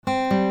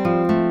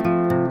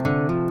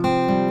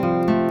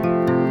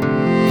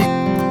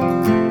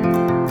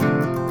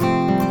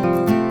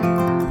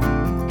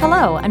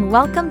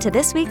welcome to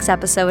this week's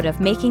episode of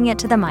Making It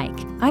to the Mic.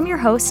 I'm your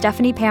host,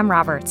 Stephanie Pam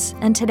Roberts,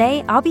 and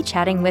today I'll be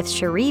chatting with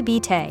Cherie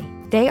Bite.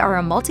 They are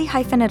a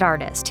multi-hyphenate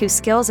artist whose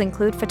skills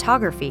include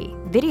photography,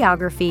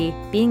 videography,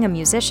 being a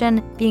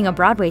musician, being a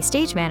Broadway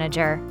stage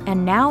manager,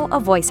 and now a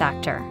voice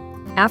actor.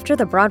 After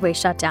the Broadway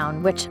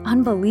shutdown, which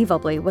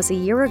unbelievably was a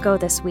year ago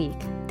this week,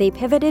 they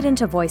pivoted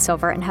into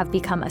voiceover and have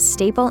become a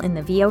staple in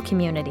the VO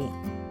community.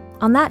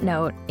 On that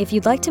note, if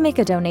you'd like to make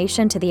a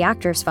donation to the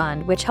Actors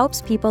Fund, which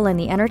helps people in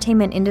the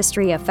entertainment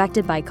industry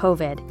affected by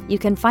COVID, you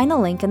can find the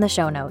link in the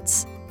show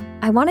notes.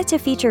 I wanted to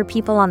feature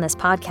people on this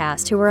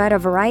podcast who are at a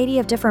variety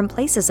of different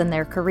places in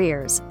their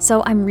careers,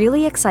 so I'm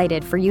really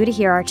excited for you to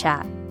hear our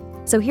chat.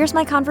 So here's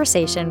my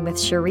conversation with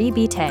Cherie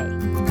Bite.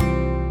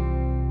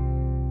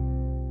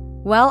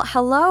 Well,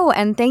 hello,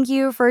 and thank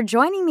you for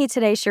joining me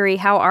today, Cherie.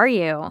 How are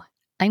you?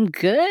 I'm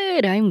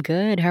good.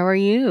 How are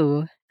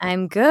you?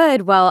 I'm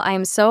good. Well,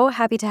 I'm so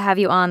happy to have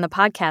you on the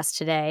podcast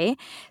today.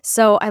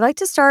 So I like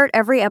to start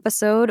every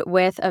episode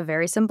with a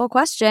very simple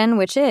question,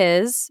 which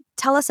is,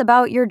 tell us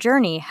about your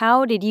journey.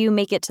 How did you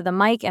make it to the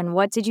mic, and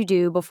what did you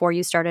do before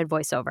you started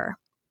voiceover?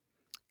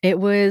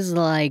 It was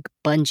like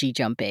bungee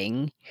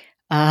jumping.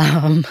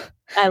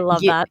 I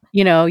love that.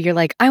 You know, you're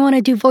like, I want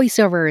to do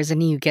voiceovers,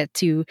 and you get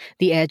to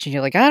the edge and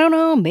you're like, I don't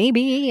know,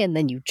 maybe. And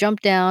then you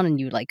jump down and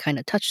you like kind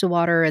of touch the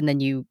water, and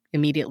then I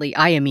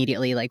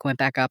immediately like went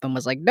back up and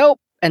was like, nope.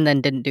 And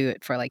then didn't do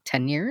it for like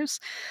 10 years.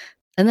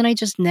 And then I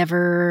just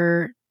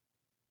never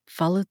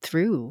followed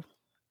through.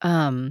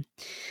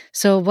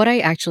 So what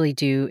I actually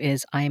do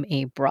is I'm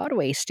a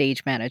Broadway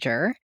stage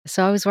manager.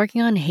 So I was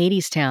working on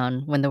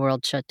Hadestown when the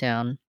world shut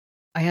down.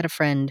 I had a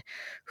friend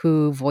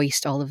who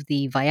voiced all of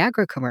the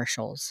Viagra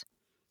commercials.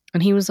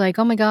 And he was like,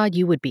 oh my God,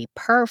 you would be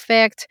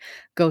perfect.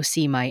 Go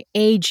see my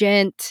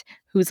agent,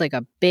 who's like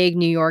a big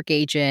New York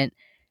agent.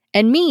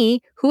 And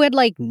me, who had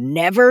like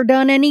never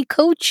done any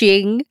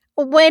coaching,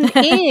 went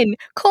in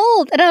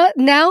cold. And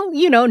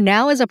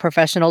now as a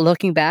professional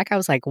looking back, I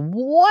was like,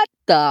 what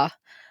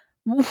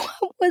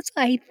was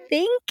I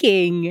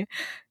thinking?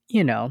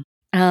 But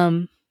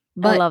I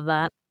love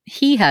that.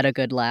 he had a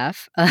good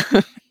laugh.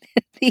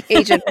 The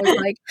agent was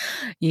like,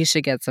 you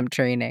should get some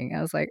training.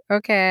 I was like,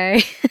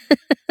 okay.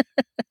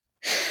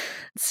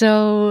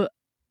 So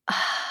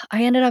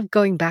I ended up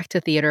going back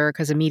to theater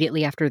because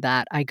immediately after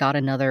that, I got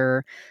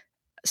another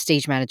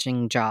stage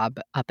managing job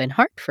up in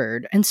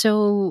Hartford. And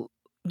so,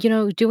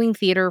 doing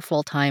theater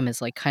full time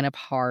is like kind of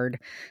hard,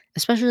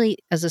 especially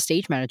as a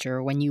stage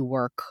manager when you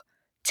work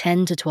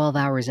 10 to 12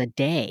 hours a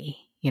day,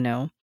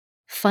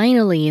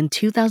 Finally, in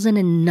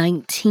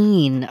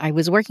 2019, I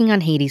was working on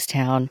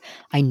Hadestown.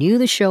 I knew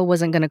the show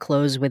wasn't going to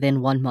close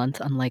within 1 month,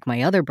 unlike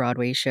my other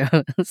Broadway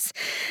shows.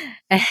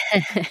 And,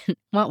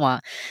 wah, wah.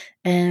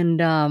 And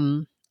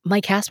my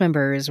cast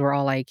members were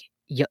all like,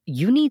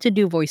 you need to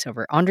do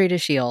voiceover. Andre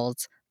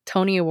DeShields,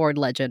 Tony Award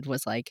legend,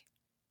 was like,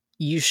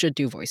 you should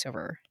do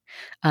voiceover.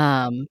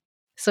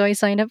 So I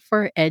signed up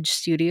for Edge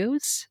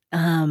Studios.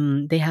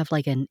 They have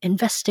like an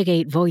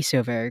investigate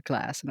voiceover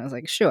class. And I was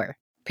like, sure.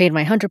 Paid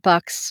my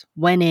 $100,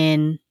 went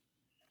in,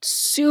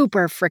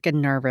 super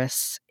freaking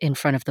nervous in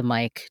front of the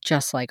mic,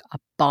 just like a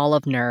ball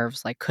of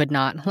nerves, like could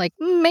not, like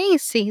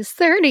Macy's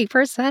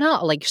 30%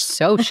 off, like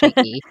so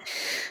shaky.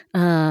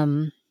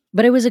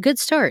 But it was a good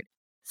start.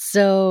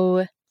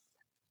 So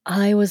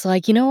I was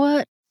like, you know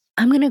what?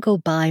 I'm going to go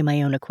buy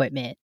my own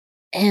equipment.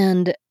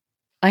 And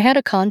I had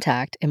a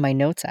contact in my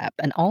notes app,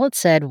 and all it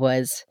said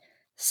was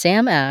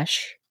Sam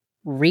Ash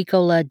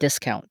Ricola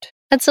discount.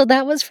 And so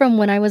that was from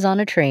when I was on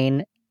a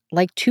train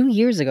like 2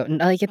 years ago,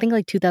 like I think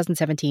like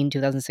 2017,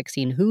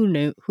 2016, who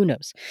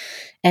knows?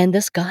 And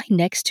this guy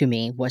next to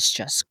me was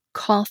just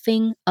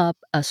coughing up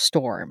a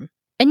storm.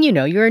 And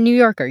you're a New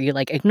Yorker, you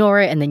like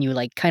ignore it and then you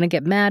like kind of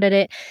get mad at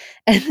it.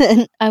 And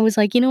then I was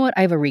like, you know what?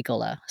 I have a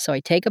Ricola. So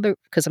I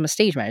because I'm a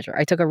stage manager,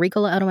 I took a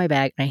Ricola out of my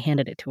bag and I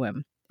handed it to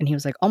him. And he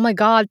was like, oh my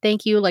God,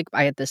 thank you. Like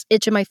I had this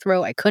itch in my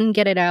throat. I couldn't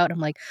get it out. I'm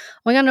like,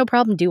 oh my God, no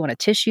problem. Do you want a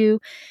tissue?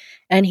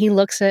 And he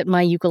looks at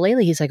my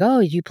ukulele. He's like,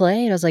 oh, you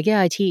play? And I was like, yeah,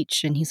 I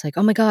teach. And he's like,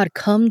 oh my God,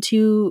 come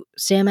to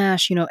Sam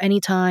Ash,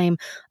 anytime.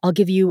 I'll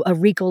give you a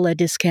Ricola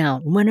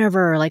discount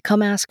whenever, like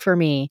come ask for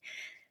me.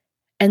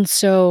 And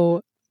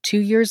so 2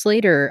 years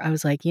later, I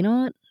was like, you know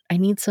what? I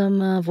need some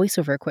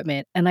voiceover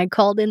equipment. And I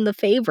called in the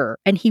favor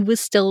and he was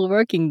still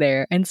working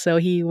there. And so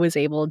he was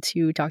able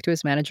to talk to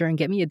his manager and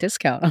get me a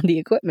discount on the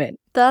equipment.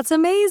 That's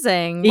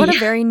amazing. What a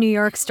very New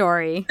York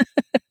story.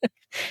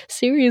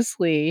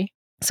 Seriously.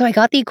 So I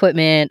got the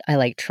equipment. I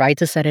like tried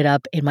to set it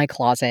up in my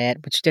closet,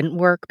 which didn't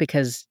work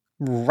because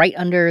right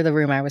under the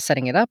room I was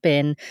setting it up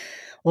in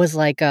was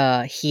like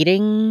a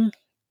heating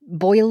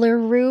boiler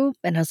room.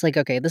 And I was like,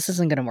 okay, this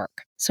isn't going to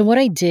work. So what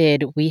I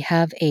did, we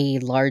have a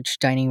large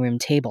dining room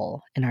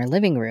table in our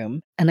living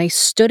room, and I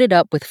stood it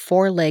up with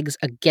 4 legs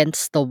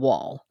against the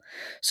wall.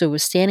 So it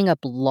was standing up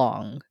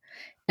long.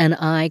 And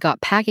I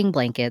got packing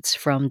blankets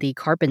from the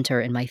carpenter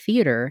in my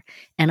theater,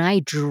 and I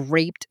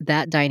draped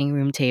that dining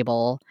room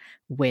table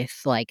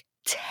with like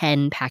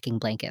 10 packing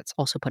blankets.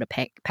 Also put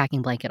a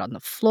packing blanket on the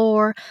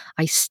floor.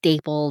 I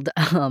stapled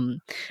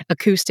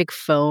acoustic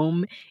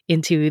foam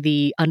into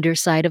the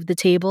underside of the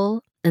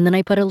table. And then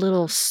I put a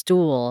little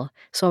stool.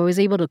 So I was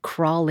able to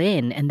crawl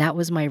in. And that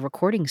was my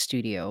recording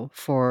studio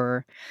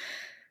for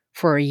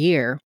a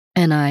year.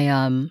 And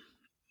I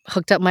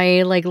hooked up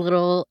my like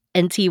little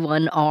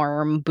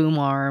NT1 boom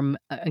arm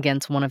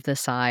against one of the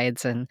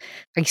sides, and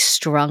I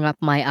strung up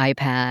my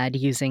iPad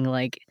using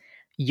like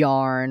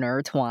yarn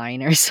or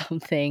twine or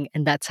something,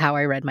 and that's how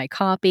I read my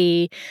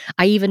copy.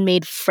 I even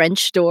made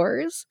French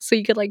doors so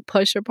you could like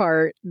push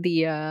apart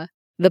the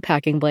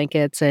packing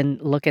blankets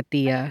and look at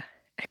the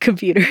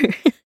computer.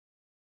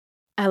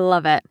 I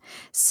love it.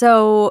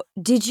 So,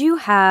 did you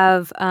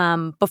have,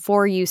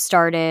 before you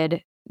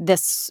started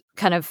this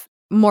kind of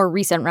more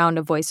recent round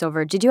of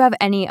voiceover, did you have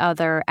any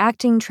other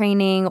acting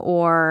training,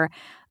 or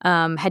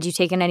had you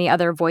taken any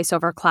other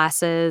voiceover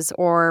classes,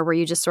 or were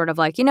you just sort of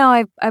like,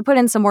 I put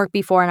in some work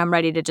before and I'm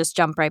ready to just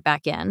jump right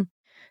back in?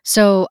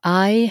 So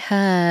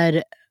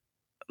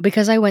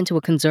because I went to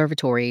a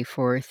conservatory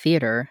for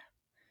theater.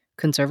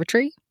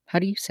 Conservatory? How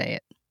do you say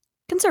it?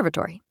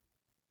 Conservatory.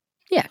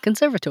 Yeah,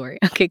 conservatory.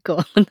 Okay,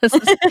 cool.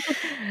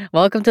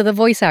 Welcome to the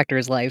voice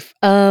actor's life.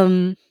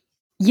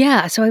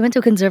 Yeah, so I went to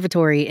a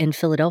conservatory in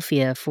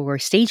Philadelphia for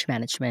stage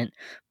management,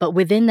 but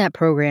within that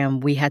program,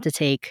 we had to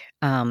take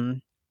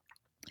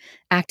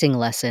acting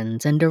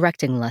lessons and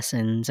directing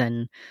lessons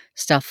and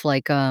stuff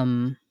like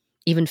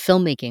even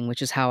filmmaking,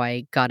 which is how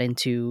I got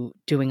into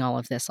doing all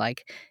of this,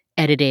 like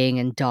editing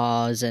and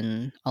DAWs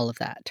and all of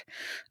that.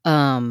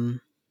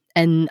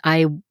 And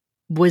I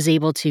was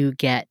able to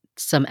get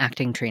some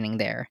acting training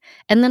there.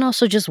 And then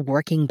also just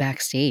working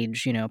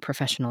backstage,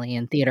 professionally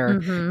in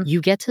theater, Mm-hmm.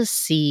 you get to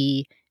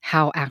see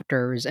how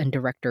actors and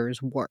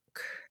directors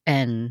work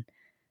and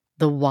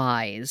the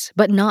whys,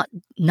 but not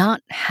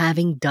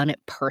having done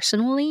it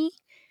personally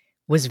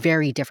was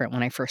very different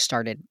when I first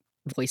started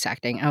voice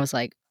acting. I was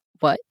like,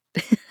 "What?"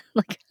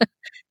 like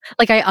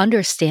like I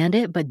understand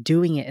it, but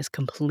doing it is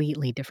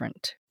completely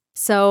different.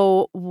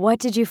 So, what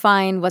did you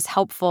find was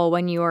helpful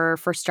when you were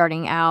first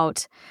starting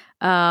out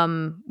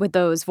with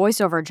those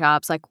voiceover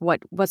jobs? Like,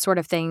 what sort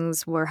of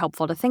things were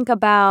helpful to think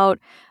about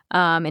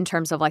in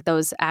terms of like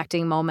those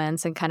acting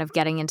moments and kind of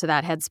getting into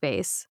that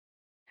headspace?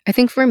 I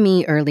think for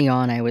me early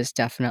on, I was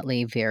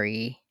definitely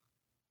very,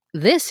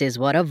 this is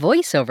what a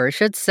voiceover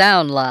should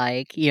sound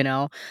like,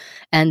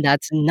 and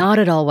that's not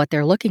at all what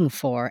they're looking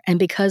for. And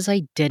because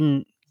I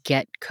didn't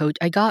get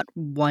I got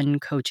one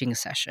coaching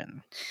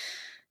session.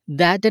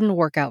 That didn't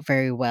work out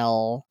very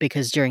well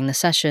because during the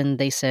session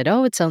they said,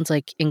 "Oh, it sounds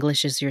like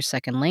English is your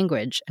second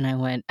language." And I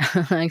went,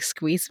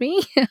 "Excuse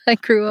me? I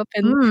grew up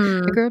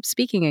Mm,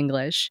 speaking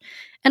English."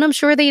 And I'm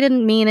sure they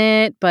didn't mean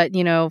it, but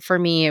for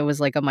me it was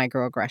like a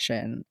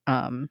microaggression.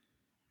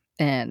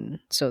 And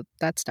so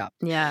that stopped.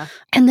 yeah.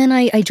 And then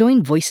I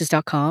joined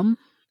voices.com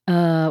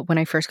when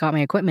I first got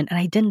my equipment, and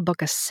I didn't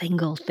book a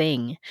single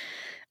thing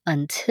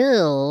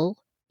until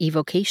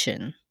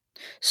Evocation.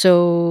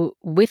 So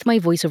with my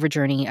voiceover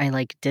journey, I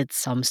like did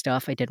some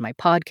stuff. I did my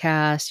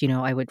podcast,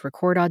 I would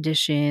record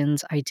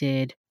auditions. I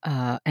did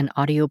an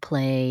audio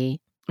play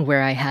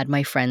where I had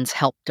my friends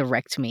help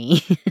direct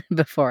me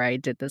before I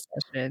did the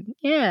session.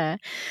 Yeah.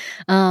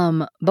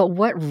 But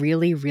what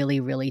really, really,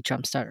 really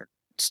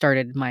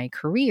started my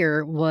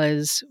career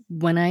was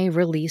when I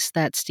released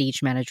that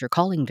stage manager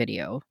calling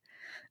video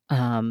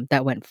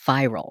that went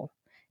viral.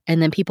 And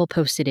then people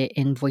posted it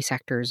in Voice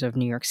Actors of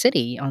New York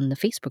City on the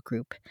Facebook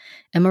group.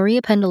 And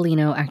Maria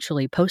Pendolino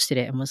actually posted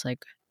it and was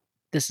like,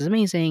 "This is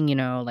amazing,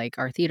 like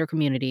our theater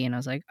community." And I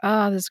was like,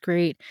 "Oh, that's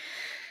great."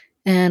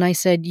 And I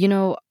said,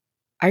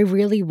 "I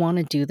really want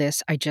to do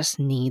this. I just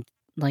need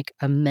like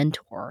a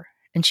mentor."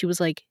 And she was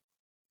like,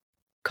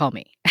 "Call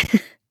me."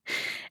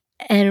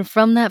 And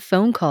from that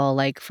phone call,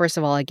 like, first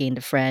of all, I gained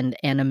a friend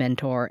and a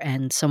mentor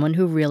and someone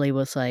who really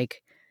was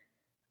like,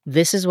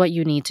 "This is what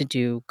you need to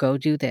do. Go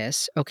do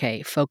this.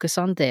 Okay, focus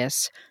on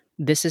this.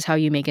 This is how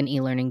you make an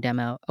e-learning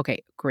demo.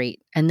 Okay, great."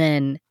 And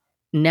then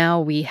now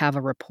we have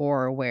a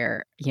rapport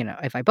where,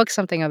 if I book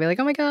something, I'll be like,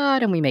 "Oh my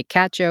God." And we make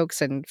cat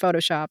jokes and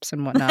photoshops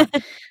and whatnot.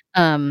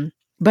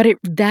 But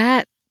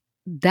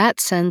that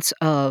sense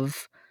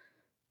of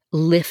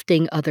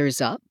lifting others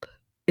up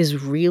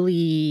is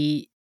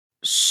really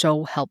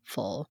so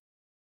helpful.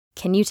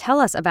 Can you tell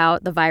us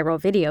about the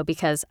viral video?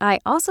 Because I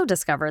also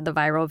discovered the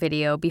viral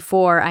video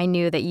before I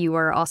knew that you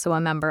were also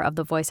a member of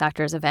the Voice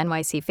Actors of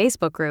NYC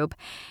Facebook group.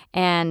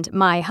 And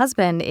my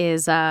husband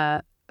is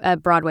a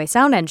Broadway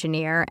sound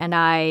engineer, and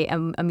I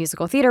am a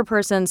musical theater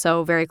person,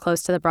 so very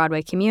close to the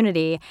Broadway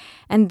community.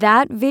 And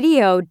that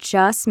video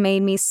just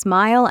made me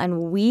smile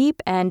and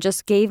weep and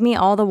just gave me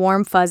all the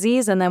warm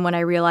fuzzies. And then when I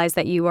realized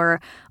that you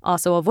were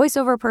also a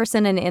voiceover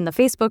person and in the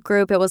Facebook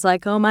group, it was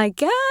like, oh my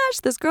gosh,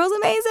 this girl's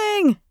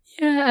amazing.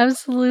 Yeah,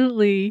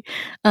 absolutely.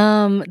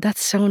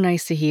 That's so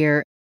nice to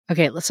hear.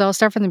 Okay, so I'll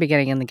start from the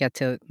beginning and then get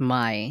to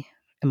my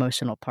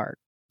emotional part.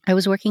 I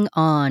was working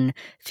on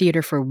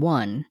Theater for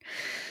One,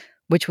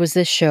 which was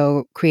this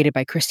show created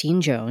by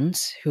Christine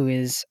Jones, who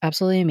is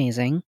absolutely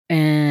amazing.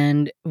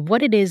 And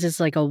what it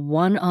is like a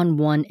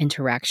one-on-one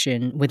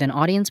interaction with an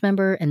audience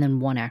member and then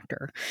one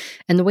actor.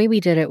 And the way we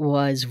did it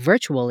was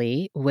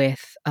virtually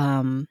with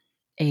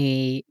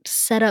a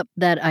setup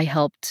that I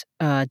helped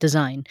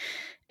design.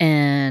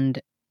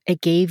 And it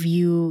gave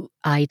you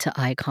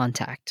eye-to-eye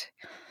contact.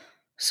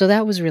 So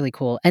that was really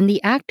cool. And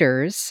the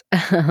actors,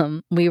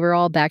 we were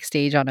all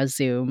backstage on a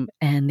Zoom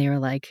and they were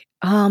like,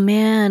 "Oh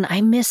man,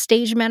 I miss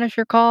stage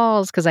manager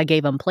calls," because I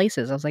gave them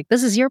places. I was like,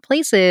 "This is your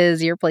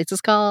places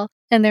call."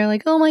 And they're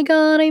like, "Oh my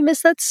God, I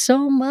miss that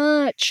so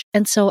much."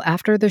 And so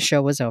after the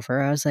show was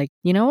over, I was like,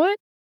 you know what?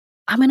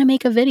 I'm going to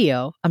make a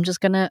video. I'm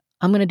going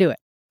to do it.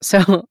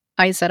 So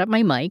I set up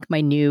my mic,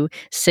 my new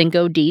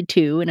Synco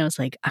D2, and I was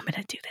like, I'm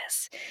going to do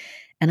this.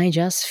 And I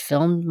just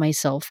filmed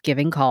myself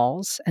giving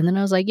calls. And then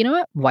I was like, you know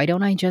what? Why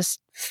don't I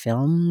just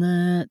film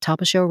the Top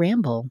of Show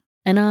ramble?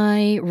 And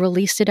I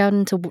released it out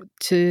into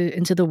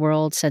the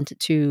world, sent it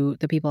to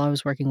the people I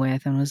was working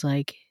with, and was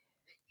like,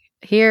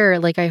 here,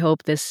 like, I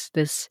hope this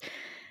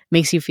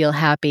makes you feel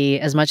happy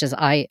as much as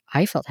I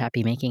felt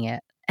happy making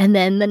it. And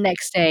then the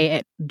next day,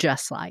 it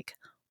just like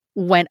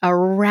went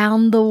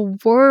around the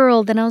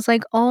world. And I was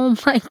like, oh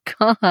my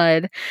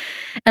God.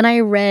 And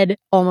I read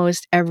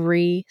almost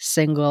every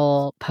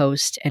single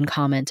post and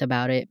comment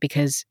about it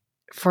because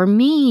for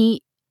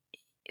me,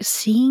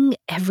 seeing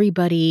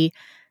everybody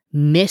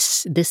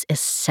miss this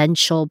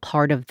essential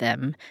part of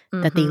them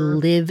that they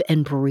live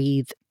and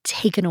breathe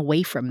taken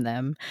away from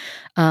them,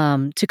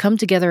 to come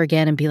together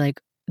again and be like,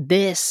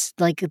 this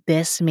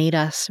made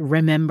us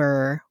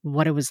remember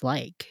what it was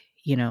like,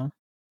 you know?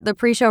 The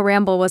pre-show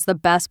ramble was the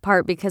best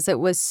part because it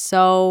was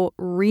so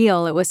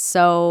real. It was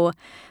so,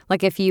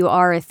 like, if you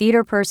are a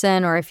theater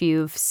person or if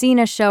you've seen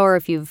a show or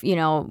if you've,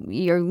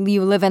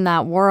 you live in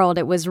that world,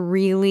 it was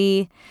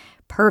really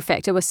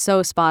perfect. It was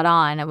so spot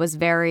on. It was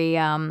very,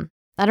 I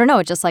don't know,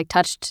 it just like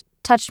touched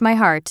my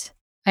heart.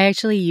 I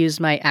actually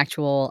used my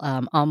actual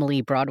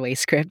Amelie Broadway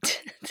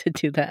script to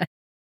do that.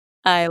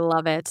 I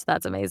love it.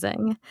 That's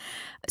amazing.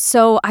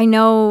 So I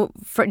know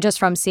just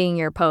from seeing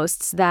your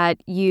posts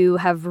that you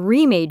have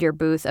remade your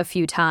booth a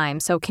few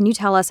times. So can you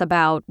tell us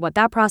about what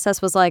that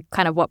process was like,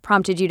 kind of what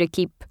prompted you to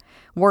keep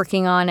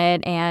working on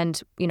it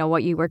and,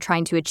 what you were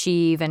trying to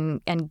achieve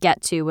and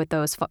get to with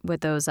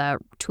those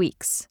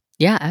tweaks?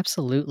 Yeah,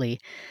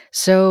 absolutely.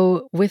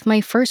 So with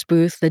my first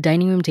booth, the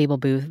dining room table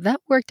booth, that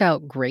worked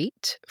out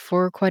great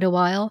for quite a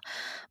while.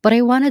 But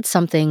I wanted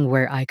something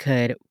where I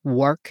could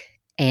work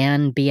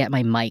and be at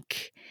my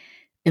mic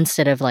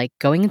instead of like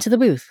going into the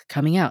booth,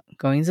 coming out,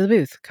 going into the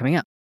booth, coming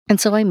out. And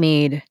so I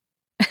made,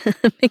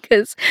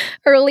 because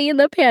early in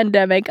the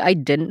pandemic, I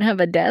didn't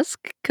have a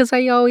desk because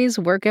I always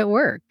work at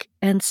work.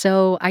 And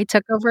so I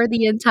took over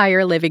the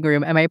entire living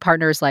room and my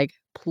partner's like,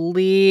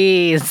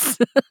 please,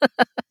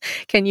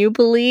 can you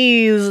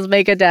please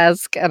make a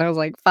desk? And I was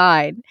like,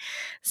 fine.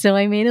 So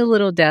I made a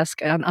little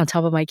desk on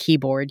top of my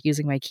keyboard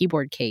using my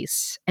keyboard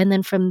case. And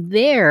then from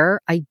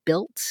there, I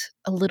built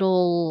a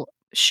little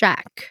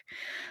shack,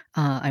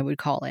 I would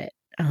call it,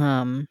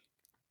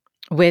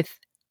 with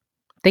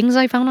things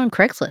I found on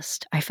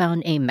Craigslist. I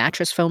found a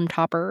mattress foam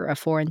topper, a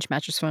 4-inch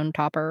mattress foam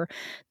topper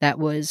that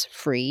was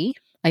free.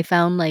 I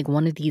found like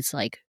one of these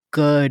like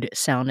good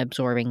sound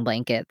absorbing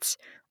blankets,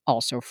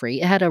 also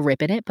free. It had a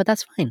rip in it, but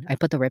that's fine. I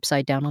put the rip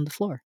side down on the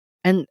floor.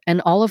 And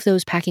all of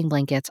those packing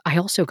blankets I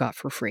also got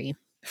for free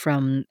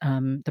from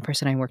the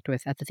person I worked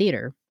with at the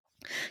theater.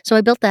 So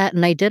I built that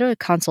and I did a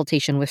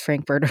consultation with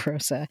Frank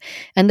Verderosa.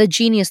 And the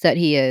genius that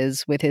he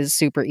is with his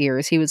super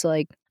ears, he was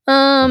like,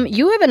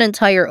 you have an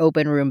entire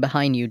open room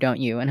behind you,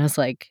 don't you? And I was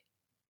like,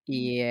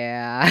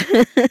 yeah.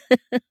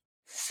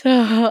 So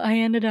I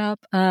ended up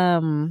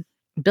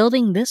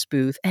building this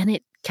booth and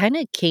it kind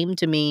of came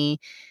to me.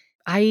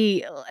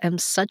 I am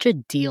such a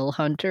deal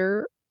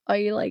hunter.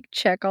 I like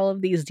check all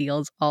of these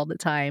deals all the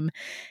time.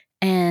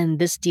 And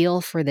this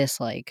deal for this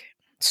like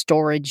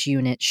storage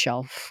unit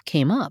shelf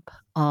came up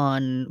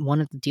on one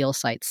of the deal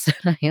sites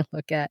that I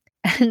look at.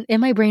 And in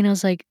my brain, I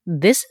was like,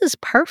 this is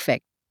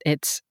perfect.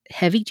 It's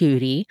heavy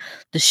duty.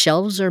 The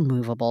shelves are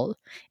movable.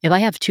 If I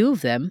have 2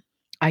 of them,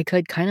 I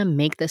could kind of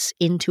make this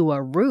into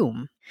a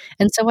room.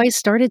 And so I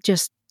started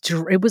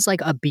it was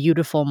like a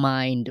beautiful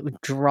mind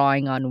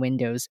drawing on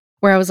windows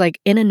where I was like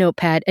in a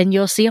notepad, and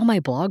you'll see on my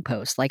blog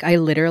post, like I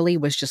literally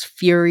was just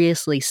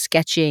furiously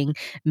sketching,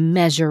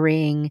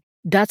 measuring.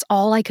 That's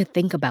all I could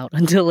think about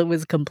until it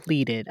was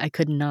completed. I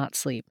could not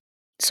sleep.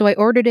 So I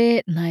ordered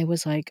it and I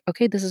was like,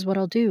 okay, this is what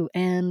I'll do.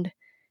 And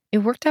it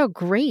worked out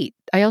great.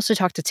 I also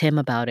talked to Tim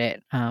about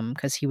it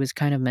because he was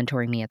kind of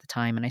mentoring me at the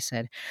time. And I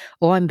said,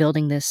 oh, I'm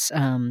building this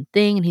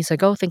thing. And he's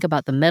like, oh, think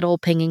about the metal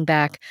pinging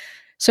back.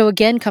 So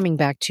again, coming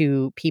back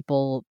to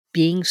people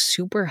being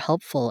super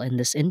helpful in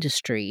this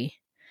industry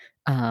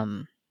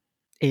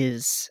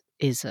is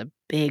a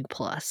big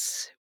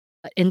plus.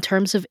 In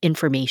terms of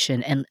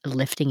information and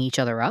lifting each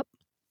other up,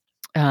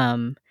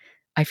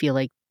 I feel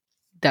like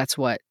that's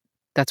what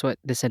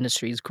this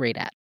industry is great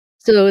at.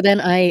 So then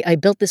I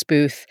built this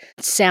booth,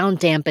 sound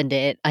dampened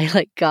it. I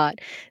like got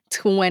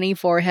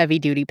 24 heavy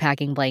duty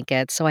packing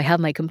blankets. So I have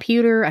my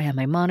computer, I have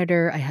my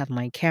monitor, I have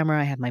my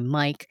camera, I have my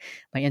mic,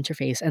 my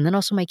interface, and then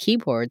also my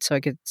keyboard so I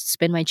could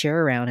spin my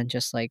chair around and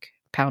just like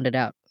pound it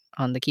out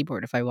on the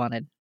keyboard if I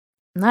wanted.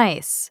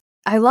 Nice.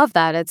 I love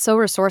that. It's so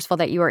resourceful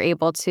that you were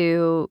able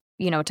to,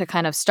 to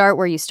kind of start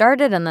where you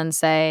started and then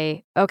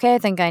say, okay, I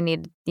think I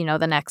need,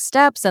 the next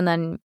steps, and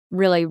then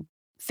really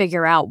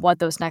figure out what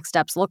those next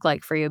steps look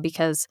like for you,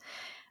 because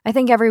I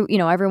think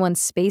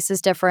everyone's space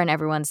is different,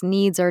 everyone's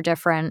needs are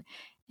different.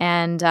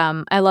 And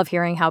I love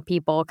hearing how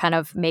people kind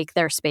of make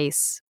their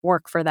space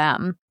work for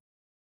them.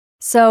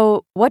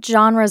 So, what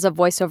genres of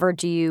voiceover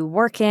do you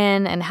work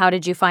in, and how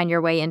did you find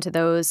your way into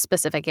those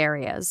specific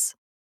areas?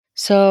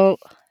 So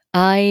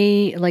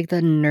I, like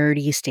the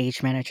nerdy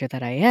stage manager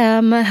that I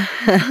am,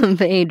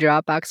 have a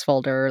Dropbox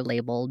folder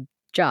labeled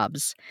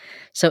jobs.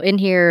 So in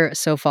here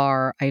so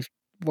far, I've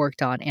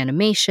worked on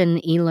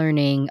animation,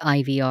 e-learning,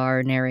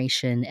 IVR,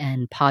 narration,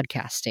 and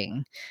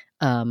podcasting.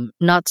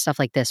 Not stuff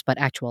like this, but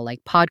actual like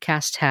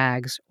podcast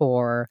tags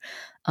or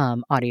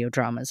audio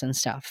dramas and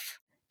stuff.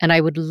 And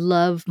I would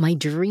love my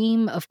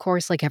dream, of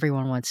course, like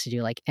everyone wants to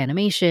do like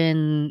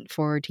animation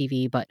for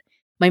TV, but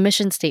my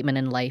mission statement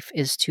in life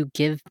is to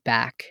give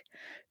back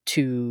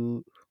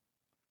to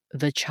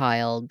the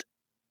child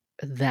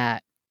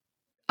that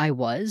I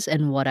was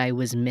and what I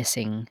was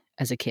missing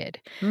as a kid.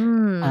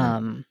 Mm,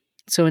 Um,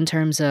 so in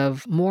terms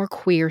of more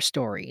queer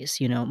stories,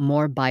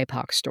 more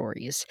BIPOC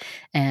stories,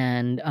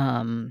 and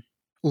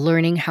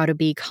learning how to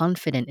be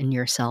confident in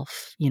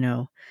yourself,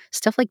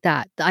 stuff like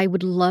that. I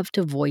would love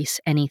to voice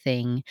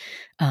anything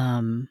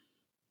um,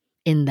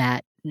 in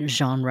that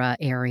genre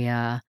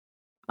area.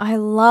 I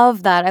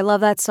love that. I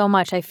love that so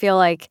much. I feel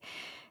like,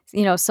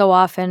 so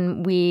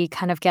often we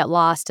kind of get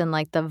lost in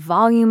like the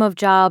volume of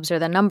jobs or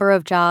the number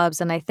of jobs.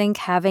 And I think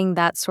having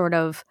that sort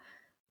of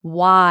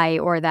why,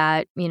 or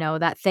that,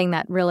 that thing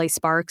that really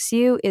sparks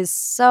you, is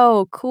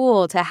so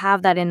cool to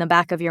have that in the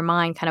back of your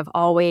mind, kind of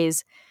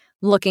always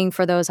looking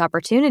for those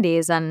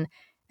opportunities. And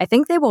I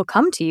think they will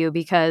come to you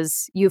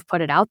because you've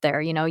put it out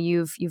there.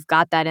 You've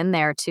got that in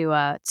there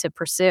to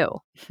pursue.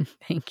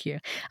 Thank you.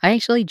 I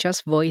actually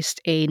just voiced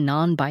a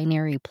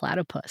non-binary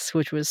platypus,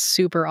 which was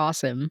super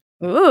awesome.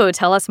 Ooh,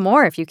 tell us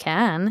more if you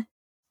can.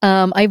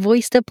 I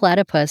voiced a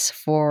platypus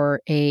for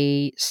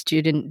a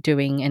student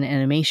doing an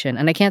animation,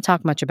 and I can't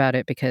talk much about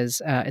it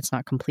because it's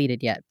not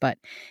completed yet, but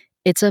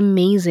it's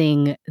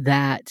amazing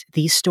that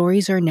these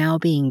stories are now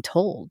being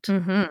told,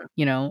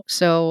 Mm-hmm.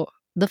 So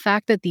the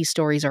fact that these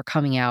stories are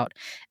coming out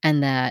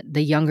and that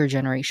the younger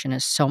generation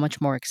is so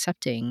much more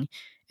accepting,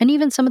 and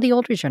even some of the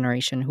older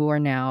generation who are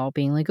now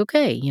being like,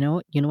 okay, you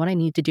know what I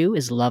need to do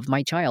is love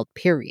my child,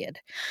 period,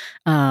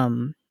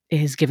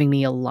 is giving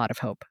me a lot of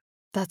hope.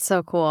 That's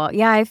so cool.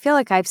 Yeah, I feel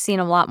like I've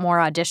seen a lot more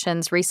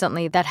auditions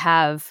recently that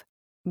have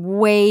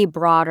way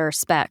broader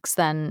specs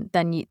than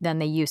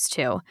they used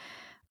to.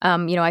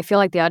 I feel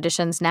like the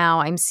auditions now,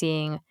 I'm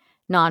seeing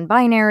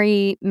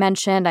non-binary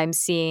mentioned. I'm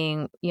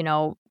seeing,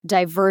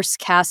 diverse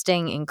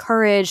casting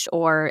encouraged,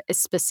 or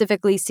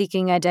specifically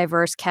seeking a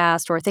diverse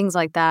cast, or things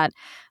like that.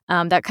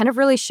 That kind of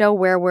really show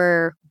where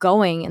we're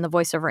going in the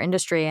voiceover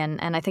industry,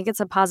 and I think it's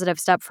a positive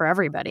step for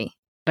everybody.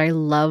 I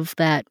love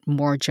that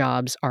more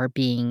jobs are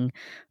being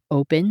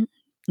open,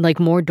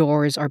 like more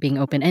doors are being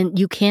open. And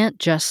you can't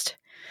just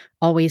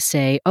always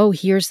say, oh,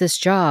 here's this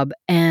job.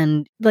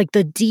 And like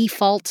the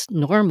default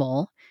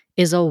normal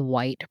is a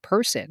white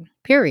person,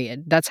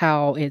 period. That's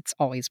how it's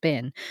always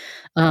been.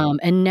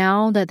 And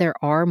now that there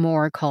are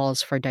more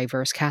calls for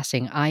diverse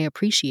casting, I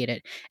appreciate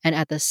it. And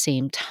at the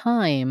same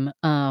time,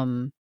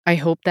 I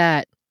hope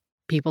that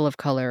people of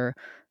color,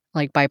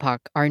 like BIPOC,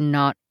 are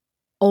not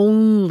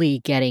only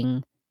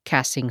getting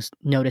casting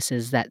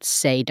notices that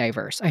say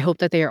diverse. I hope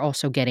that they are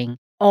also getting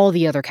all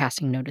the other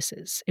casting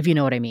notices, if you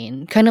know what I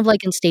mean. Kind of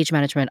like in stage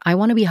management, I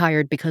want to be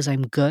hired because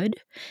I'm good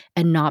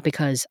and not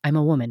because I'm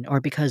a woman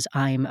or because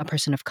I'm a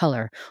person of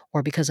color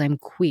or because I'm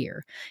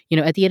queer.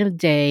 At the end of the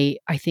day,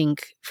 I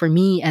think for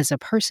me as a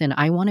person,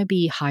 I want to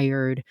be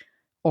hired,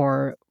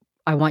 or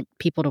I want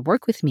people to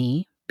work with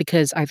me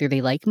because either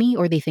they like me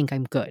or they think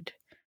I'm good.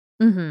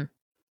 Mm-hmm.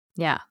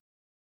 Yeah.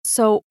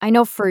 So I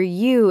know for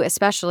you,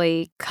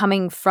 especially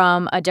coming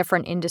from a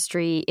different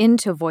industry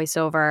into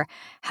voiceover,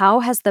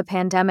 how has the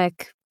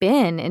pandemic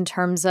been in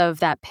terms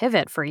of that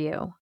pivot for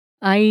you?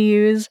 I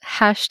use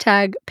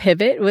hashtag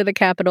pivot with a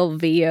capital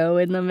VO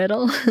in the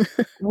middle.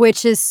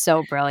 Which is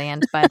so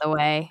brilliant, by the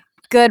way.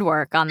 Good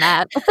work on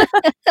that.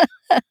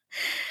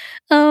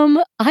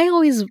 I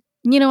always,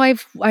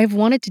 I've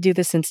wanted to do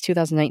this since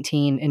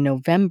 2019 in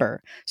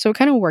November, so it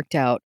kind of worked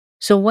out.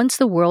 So once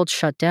the world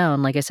shut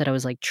down, like I said, I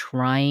was like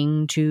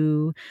trying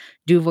to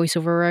do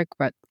voiceover work,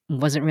 but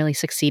wasn't really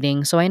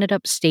succeeding. So I ended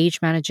up stage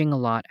managing a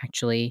lot,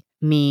 actually.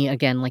 Me,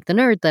 again, like the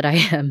nerd that I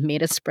am,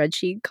 made a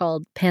spreadsheet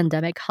called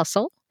Pandemic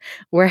Hustle.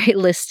 where I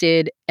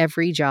listed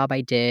every job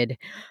I did,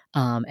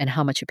 and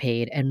how much it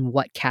paid and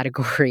what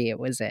category it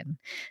was in.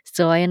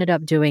 So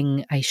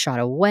I shot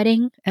a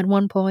wedding at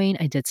one point.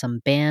 I did some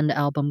band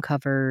album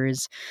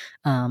covers.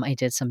 I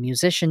did some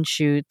musician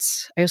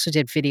shoots. I also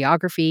did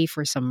videography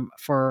for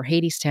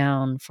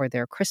Hadestown for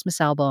their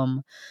Christmas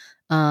album.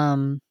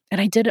 And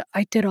I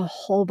did a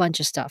whole bunch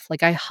of stuff.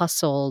 Like I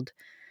hustled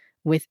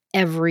with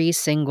every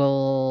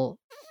single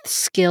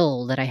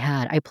skill that I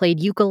had. I played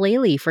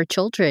ukulele for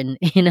children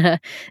in a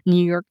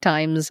New York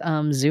Times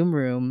Zoom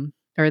room,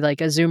 or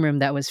like a Zoom room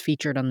that was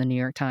featured on the New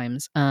York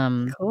Times.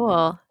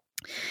 Cool.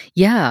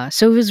 Yeah,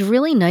 so it was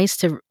really nice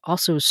to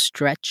also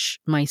stretch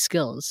my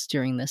skills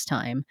during this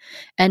time.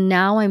 And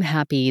now I'm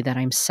happy that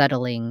I'm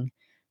settling.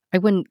 I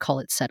wouldn't call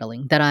it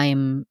settling, that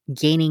I'm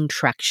gaining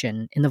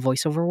traction in the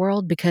voiceover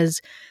world,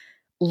 because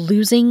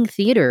losing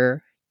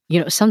theater,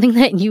 something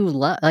that you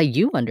love, like,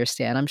 you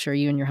understand. I'm sure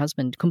you and your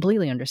husband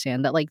completely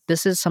understand that, like,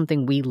 this is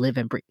something we live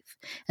and breathe.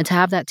 And to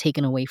have that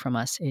taken away from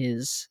us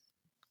is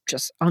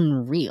just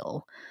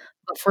unreal.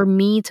 But for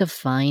me to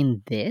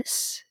find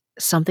this,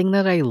 something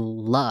that I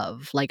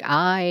love, like,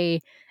 I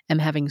am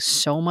having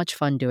so much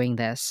fun doing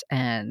this,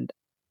 and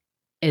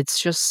it's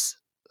just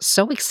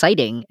so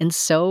exciting and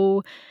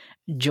so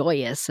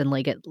joyous, and,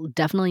 like, it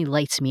definitely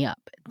lights me up.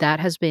 That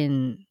has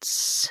been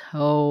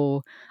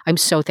so I'm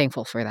so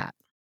thankful for that.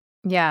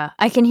 Yeah,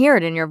 I can hear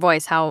it in your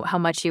voice how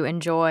much you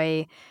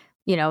enjoy,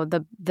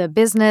 the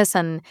business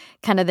and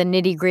kind of the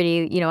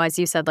nitty-gritty, as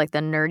you said, like the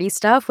nerdy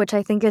stuff, which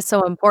I think is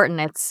so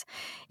important.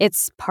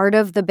 It's part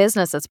of the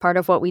business. It's part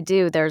of what we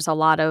do. There's a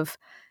lot of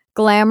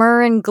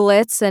glamour and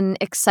glitz and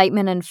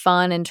excitement and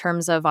fun in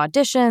terms of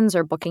auditions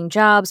or booking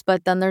jobs,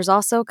 but then there's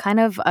also kind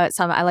of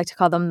some, I like to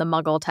call them the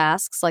muggle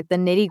tasks, like the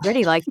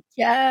nitty-gritty, like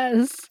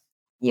Yes.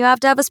 you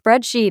have to have a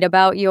spreadsheet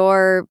about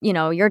your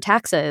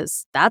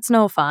taxes. That's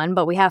no fun,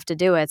 but we have to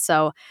do it.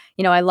 So,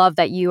 I love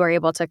that you are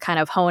able to kind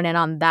of hone in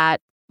on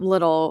that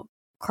little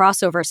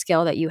crossover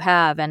skill that you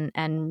have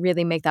and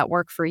really make that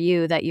work for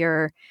you, that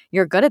you're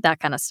good at that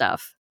kind of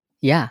stuff.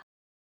 Yeah.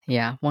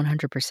 Yeah,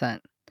 100%.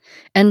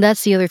 And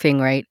that's the other thing,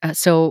 right?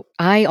 So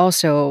I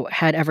also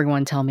had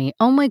everyone tell me,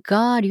 "Oh my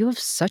god, you have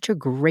such a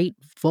great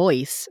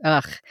voice."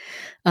 Ugh.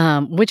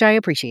 Which I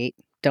appreciate,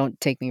 don't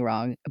take me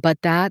wrong, but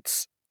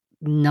that's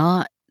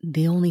not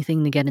the only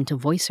thing to get into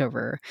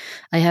voiceover.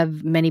 I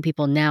have many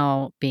people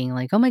now being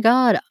like, "Oh my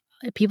god,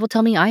 people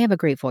tell me I have a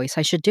great voice,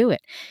 I should do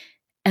it."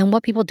 And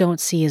what people don't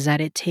see is that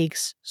it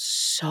takes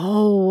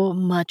so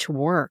much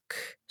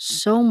work,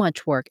 so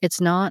much work. It's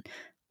not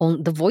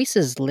the voice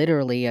is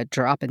literally a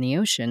drop in the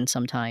ocean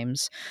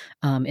sometimes.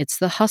 It's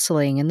the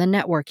hustling and the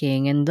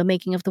networking and the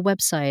making of the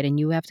website, and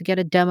you have to get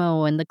a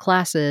demo and the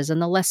classes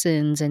and the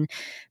lessons and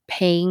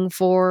paying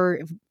for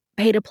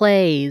pay to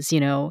plays,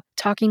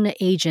 talking to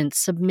agents,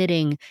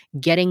 submitting,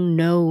 getting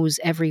no's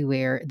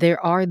everywhere. There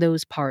are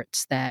those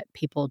parts that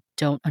people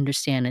don't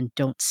understand and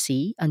don't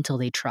see until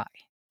they try.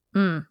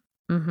 Mm.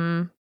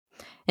 Mhm.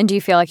 And do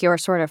you feel like you were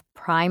sort of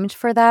primed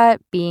for that,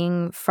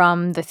 being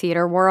from the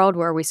theater world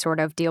where we sort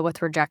of deal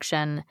with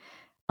rejection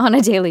on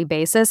a daily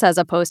basis, as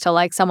opposed to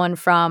like someone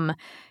from,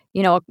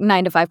 a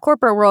 9 to 5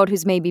 corporate world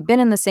who's maybe been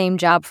in the same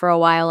job for a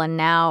while and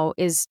now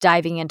is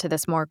diving into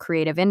this more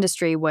creative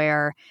industry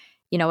where,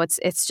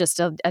 it's just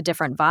a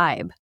different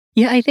vibe.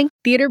 Yeah, I think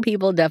theater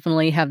people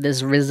definitely have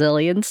this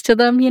resilience to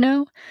them, you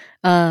know?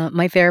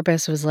 My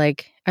therapist was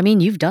like, "I mean,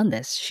 you've done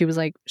this." She was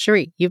like,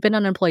 "Cherie, you've been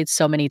unemployed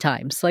so many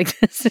times. Like,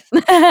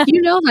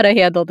 you know how to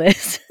handle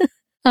this."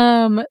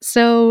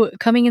 So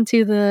coming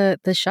into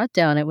the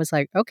shutdown, it was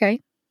like, "Okay,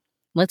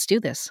 let's do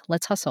this.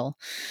 Let's hustle."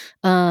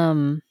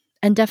 Um,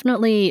 and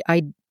definitely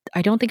I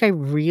don't think I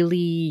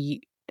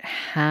really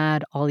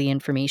had all the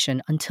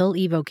information until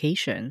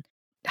evocation.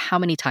 How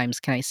many times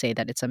can I say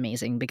that it's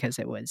amazing, because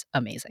it was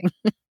amazing?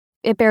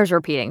 It bears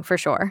repeating for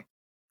sure.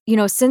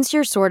 Since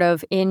you're sort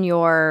of in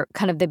your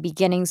kind of the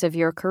beginnings of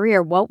your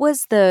career, what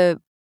was the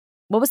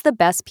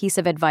best piece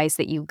of advice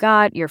that you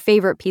got, your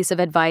favorite piece of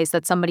advice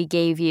that somebody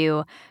gave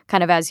you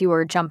kind of as you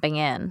were jumping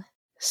in?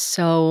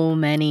 So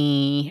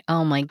many.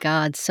 Oh my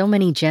god, so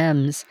many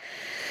gems.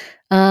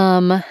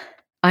 Um,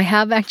 I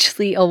have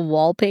actually a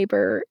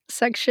wallpaper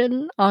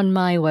section on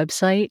my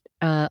website,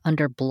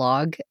 under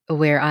blog,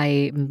 where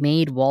I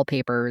made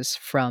wallpapers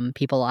from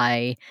people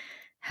I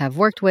have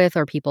worked with,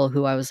 or people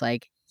who I was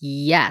like,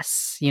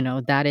 "Yes,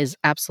 that is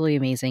absolutely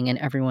amazing and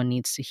everyone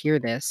needs to hear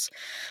this."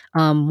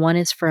 One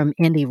is from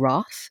Andy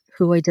Roth,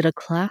 who I did a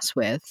class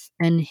with,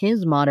 and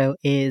his motto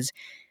is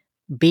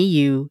be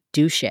you,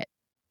 do shit.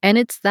 And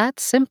it's that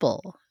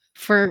simple.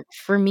 For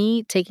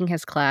me, taking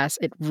his class,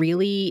 it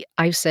really,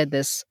 I've said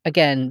this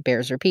again,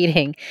 bears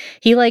repeating.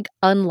 He like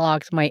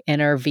unlocked my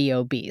inner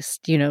VO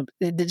beast.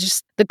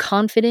 Just the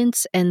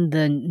confidence and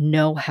the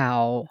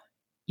know-how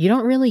you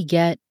don't really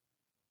get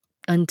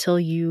until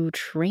you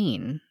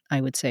train,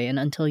 I would say, and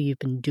until you've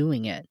been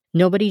doing it.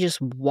 Nobody just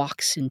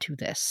walks into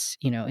this.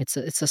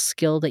 It's a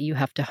skill that you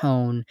have to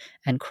hone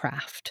and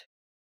craft.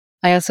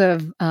 I also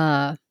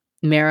have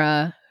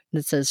Mara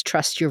that says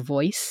trust your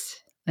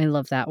voice. I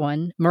love that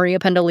one. Maria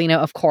Pendolino,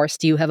 of course.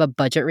 Do you have a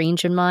budget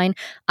range in mind?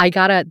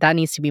 That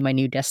needs to be my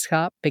new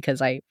desktop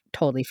because I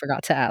totally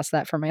forgot to ask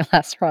that for my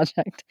last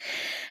project.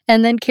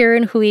 And then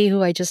Karen Hui,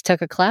 who I just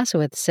took a class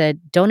with, said,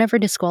 don't ever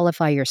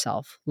disqualify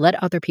yourself.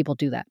 Let other people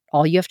do that.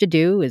 All you have to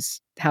do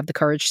is have the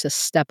courage to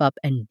step up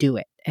and do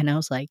it. And I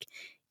was like,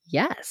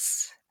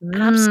 yes, Mm.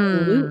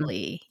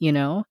 absolutely.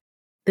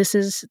 This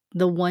is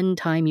the one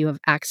time you have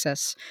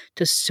access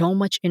to so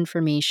much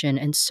information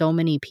and so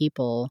many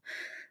people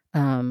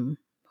um,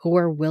 who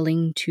are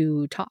willing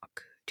to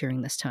talk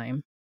during this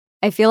time.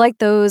 I feel like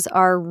those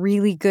are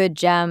really good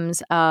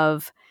gems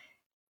of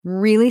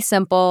really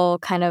simple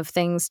kind of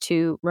things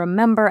to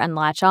remember and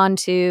latch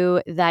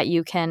onto that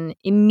you can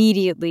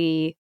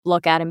immediately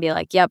look at and be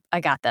like, yep, I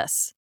got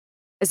this.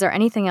 Is there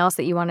anything else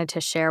that you wanted to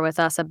share with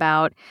us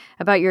about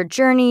your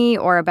journey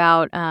or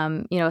about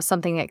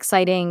something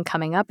exciting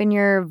coming up in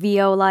your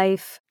VO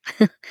life?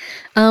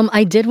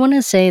 I did want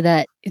to say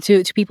that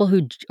to people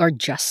who are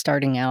just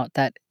starting out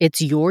that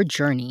it's your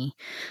journey.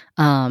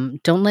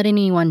 Don't let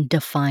anyone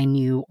define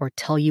you or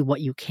tell you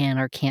what you can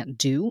or can't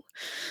do.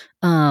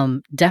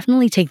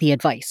 Definitely take the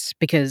advice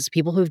because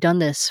people who've done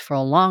this for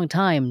a long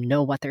time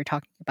know what they're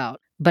talking about.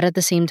 But at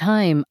the same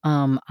time,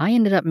 I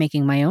ended up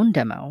making my own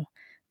demo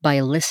by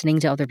listening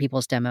to other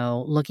people's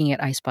demo, looking at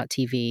iSpot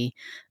TV.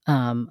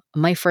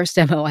 My first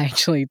demo, I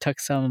actually took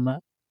some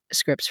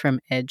scripts from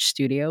Edge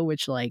Studio,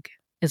 which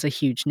is a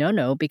huge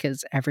no-no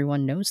because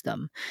everyone knows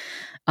them.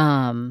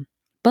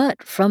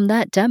 But from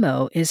that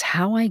demo is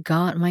how I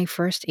got my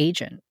first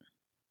agent.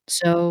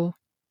 So,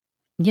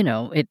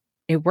 it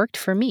worked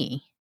for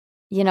me.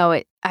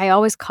 I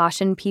always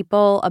caution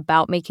people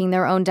about making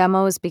their own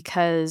demos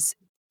because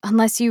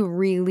unless you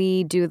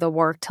really do the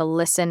work to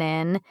listen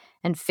in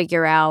and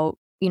figure out,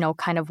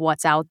 kind of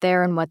what's out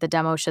there and what the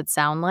demo should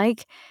sound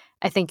like,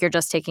 I think you're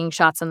just taking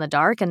shots in the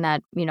dark and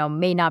that,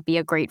 may not be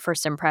a great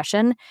first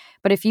impression.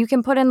 But if you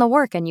can put in the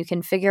work and you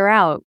can figure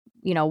out,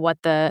 what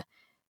the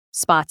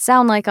spots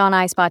sound like on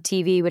iSpot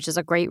TV, which is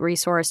a great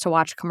resource to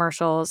watch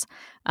commercials,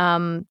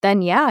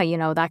 then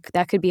yeah,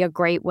 that could be a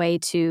great way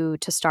to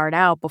start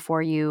out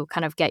before you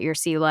kind of get your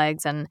sea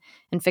legs and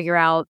figure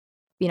out,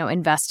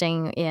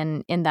 investing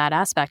in that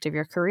aspect of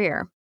your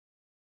career.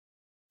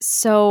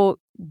 So,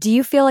 do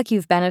you feel like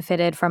you've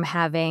benefited from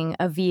having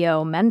a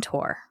VO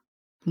mentor?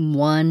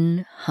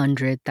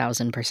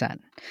 100,000%.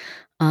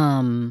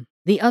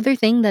 The other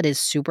thing that is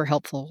super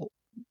helpful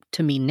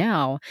to me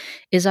now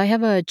is I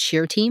have a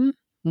cheer team.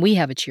 We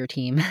have a cheer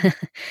team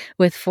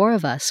with 4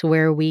 of us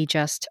where we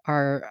just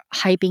are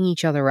hyping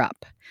each other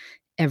up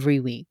every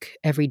week,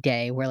 every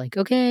day. We're like,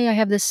 okay, I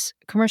have this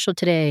commercial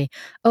today.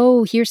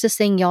 Oh, here's this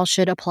thing y'all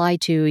should apply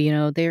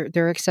to.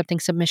 They're accepting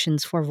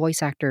submissions for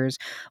voice actors.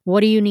 What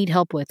do you need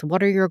help with?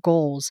 What are your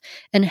goals?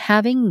 And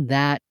having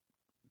that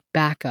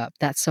backup,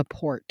 that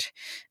support,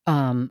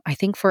 I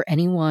think for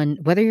anyone,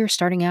 whether you're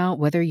starting out,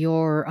 whether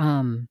you're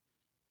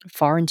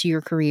far into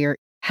your career,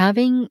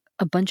 having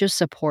a bunch of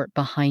support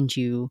behind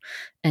you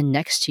and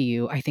next to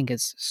you, I think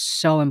is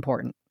so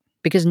important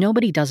because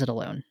nobody does it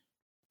alone.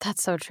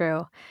 That's so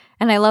true.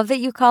 And I love that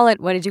you call it,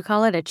 what did you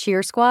call it? A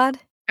cheer squad?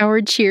 Our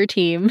cheer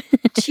team.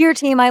 Cheer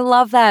team. I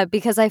love that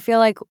because I feel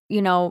like,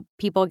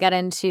 people get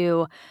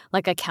into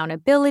like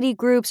accountability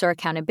groups or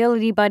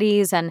accountability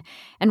buddies. And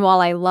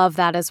while I love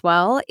that as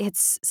well,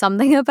 it's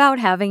something about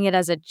having it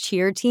as a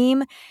cheer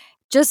team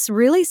just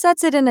really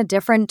sets it in a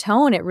different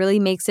tone. It really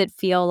makes it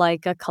feel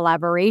like a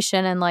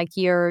collaboration and like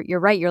you're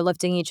right, you're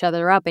lifting each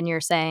other up and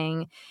you're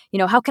saying,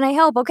 how can I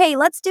help? Okay,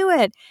 let's do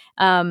it.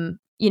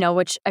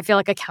 Which I feel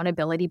like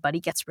accountability buddy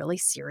gets really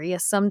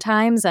serious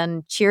sometimes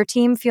and cheer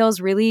team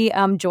feels really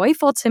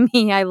joyful to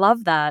me. I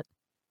love that.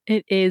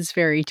 It is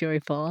very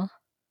joyful.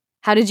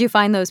 How did you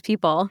find those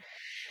people?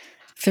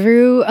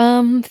 Through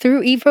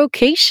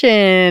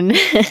Evocation.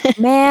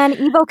 Man,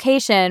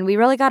 Evocation. We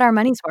really got our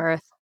money's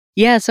worth.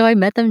 Yeah, so I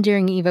met them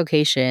during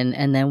Evocation,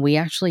 and then we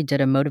actually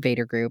did a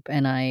motivator group,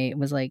 and I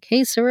was like,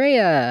 hey,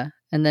 Soraya.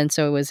 And then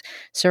so it was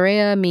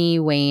Soraya, me,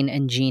 Wayne,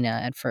 and Gina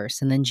at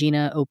first. And then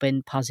Gina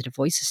opened Positive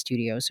Voices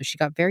Studio, so she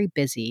got very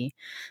busy.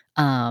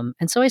 And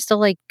so I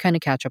still kind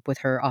of catch up with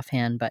her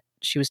offhand, but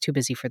she was too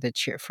busy for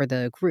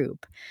the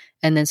group.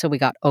 And then so we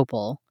got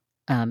Opal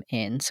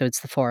in, so it's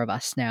the 4 of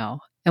us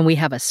now. And we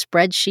have a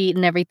spreadsheet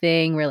and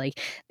everything. We're like,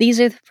 these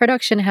are the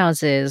production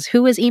houses.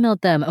 Who has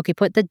emailed them? Okay,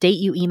 put the date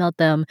you emailed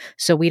them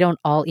so we don't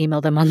all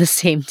email them on the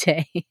same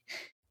day.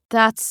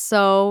 That's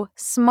so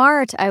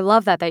smart. I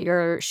love that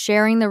you're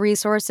sharing the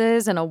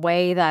resources in a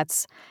way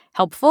that's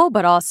helpful,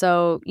 but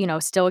also,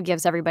 still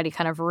gives everybody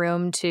kind of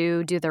room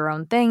to do their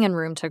own thing and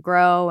room to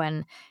grow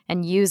and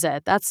use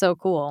it. That's so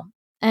cool.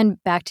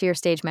 And back to your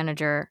stage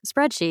manager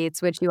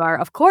spreadsheets, which you are,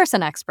 of course,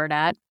 an expert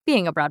at,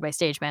 being a Broadway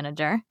stage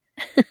manager.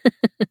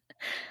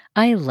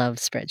 I love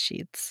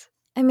spreadsheets.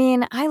 I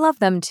mean, I love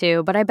them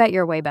too, but I bet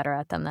you're way better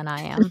at them than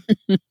I am.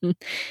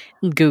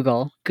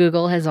 Google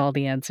has all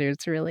the answers,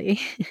 really.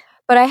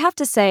 But I have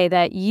to say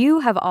that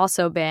you have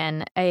also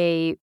been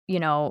a,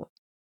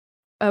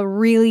 a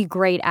really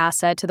great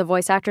asset to the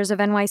Voice Actors of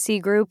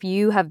NYC group.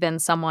 You have been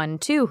someone,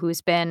 too,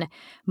 who's been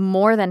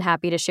more than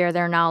happy to share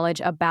their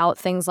knowledge about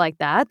things like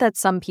that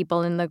some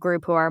people in the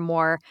group who are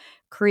more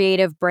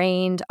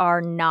creative-brained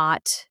are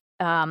not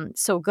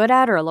so good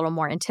at or a little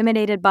more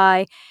intimidated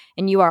by.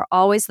 And you are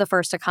always the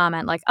first to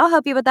comment, like, I'll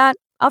help you with that.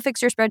 I'll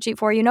fix your spreadsheet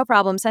for you. No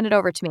problem. Send it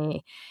over to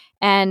me.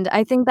 And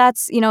I think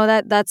that's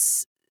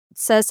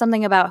says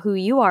something about who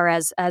you are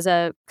as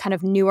a kind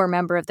of newer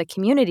member of the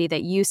community,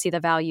 that you see the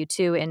value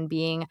too in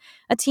being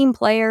a team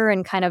player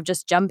and kind of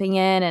just jumping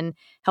in and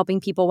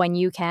helping people when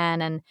you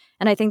can. And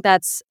I think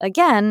that's,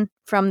 again,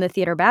 from the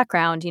theater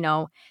background,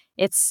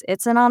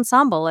 it's an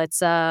ensemble.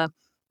 It's a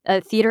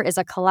theater is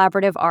a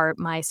collaborative art,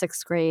 my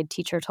 6th grade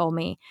teacher told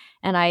me.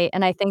 And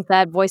I think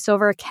that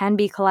voiceover can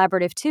be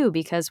collaborative too,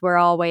 because we're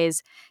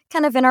always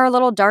kind of in our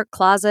little dark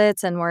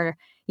closets and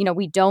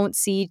we don't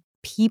see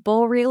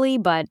people really,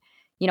 but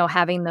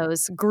having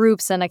those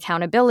groups and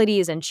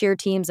accountabilities and cheer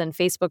teams and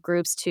Facebook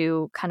groups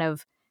to kind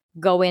of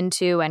go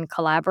into and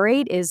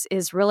collaborate is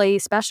really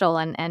special.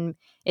 And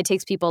it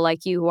takes people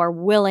like you who are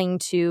willing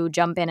to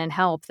jump in and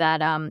help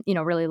that,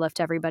 really lift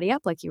everybody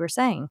up, like you were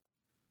saying.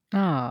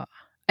 Ah,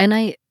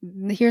 and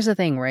here's the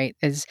thing, right?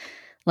 Is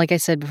like I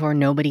said before,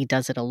 nobody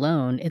does it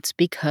alone. It's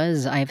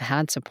because I've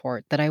had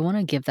support that I want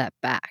to give that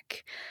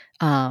back.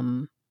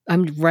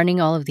 I'm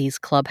running all of these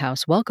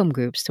Clubhouse welcome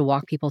groups to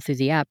walk people through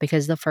the app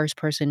because the first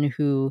person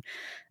who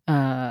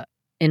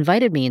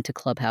invited me into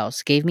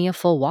Clubhouse gave me a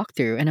full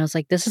walkthrough. And I was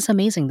like, this is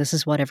amazing. This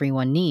is what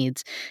everyone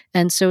needs.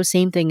 And so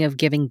same thing of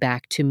giving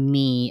back to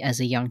me as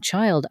a young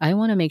child. I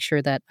want to make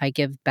sure that I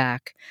give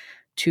back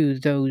to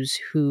those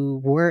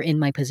who were in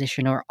my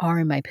position or are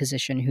in my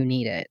position who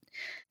need it.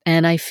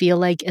 And I feel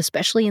like,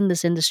 especially in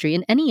this industry,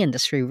 in any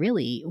industry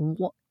really,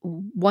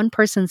 one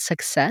person's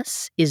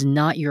success is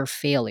not your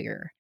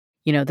failure.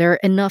 There are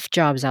enough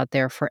jobs out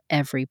there for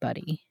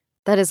everybody.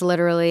 That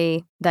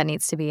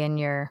needs to be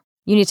you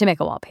need to make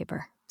a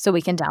wallpaper so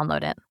we can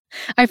download it.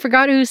 I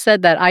forgot who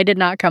said that. I did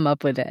not come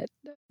up with it.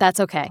 That's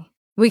okay.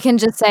 We can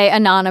just say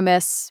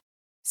anonymous.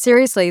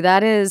 Seriously,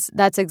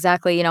 that's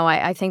exactly,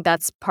 I think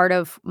that's part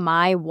of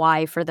my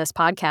why for this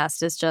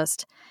podcast is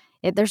just,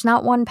 there's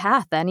not one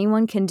path.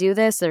 Anyone can do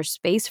this. There's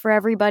space for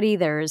everybody.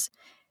 There's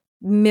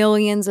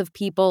millions of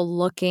people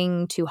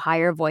looking to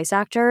hire voice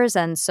actors.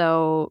 And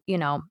so,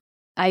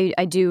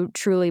 I do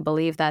truly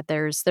believe that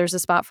there's a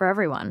spot for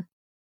everyone.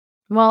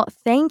 Well,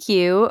 thank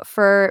you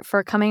for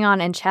coming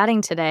on and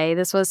chatting today.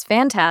 This was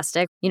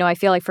fantastic. I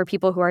feel like for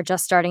people who are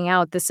just starting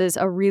out, this is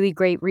a really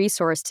great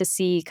resource to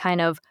see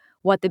kind of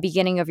what the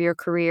beginning of your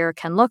career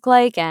can look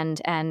like and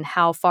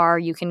how far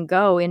you can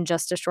go in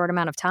just a short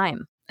amount of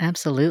time.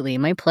 Absolutely.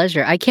 My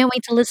pleasure. I can't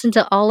wait to listen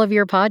to all of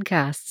your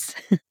podcasts.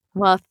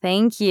 Well,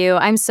 thank you.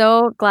 I'm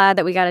so glad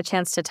that we got a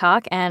chance to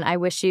talk, and I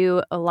wish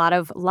you a lot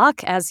of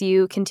luck as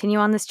you continue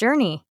on this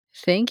journey.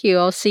 Thank you.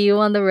 I'll see you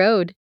on the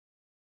road.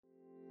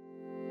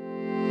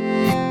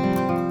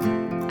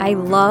 I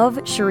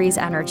love Cherie's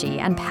energy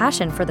and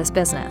passion for this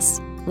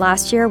business.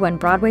 Last year, when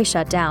Broadway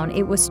shut down,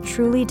 it was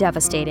truly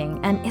devastating,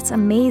 and it's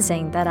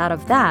amazing that out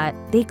of that,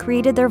 they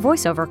created their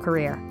voiceover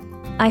career.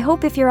 I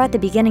hope if you're at the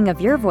beginning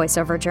of your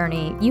voiceover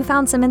journey, you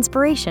found some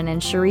inspiration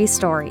in Cherie's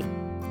story.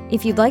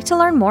 If you'd like to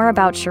learn more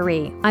about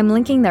Cherie, I'm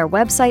linking their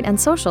website and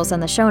socials in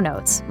the show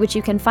notes, which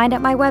you can find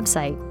at my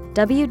website,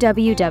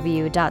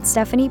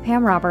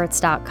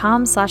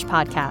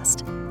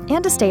 www.stephaniepamroberts.com/podcast.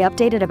 And to stay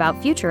updated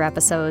about future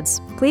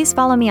episodes, please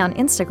follow me on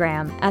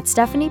Instagram at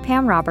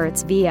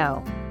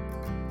StephaniePamRobertsVO.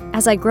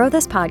 As I grow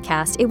this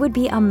podcast, it would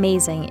be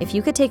amazing if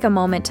you could take a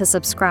moment to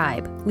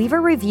subscribe, leave a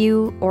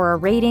review or a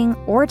rating,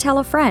 or tell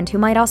a friend who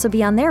might also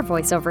be on their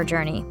voiceover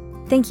journey.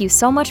 Thank you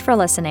so much for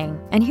listening,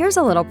 and here's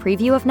a little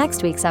preview of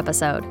next week's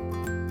episode.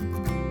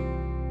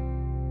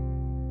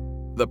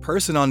 The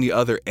person on the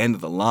other end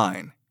of the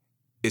line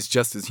is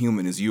just as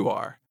human as you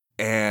are,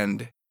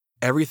 and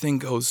everything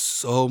goes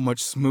so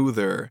much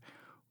smoother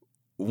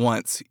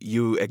once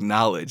you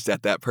acknowledge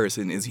that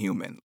person is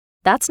human.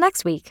 That's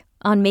next week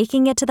on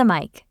Making It to the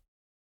Mic.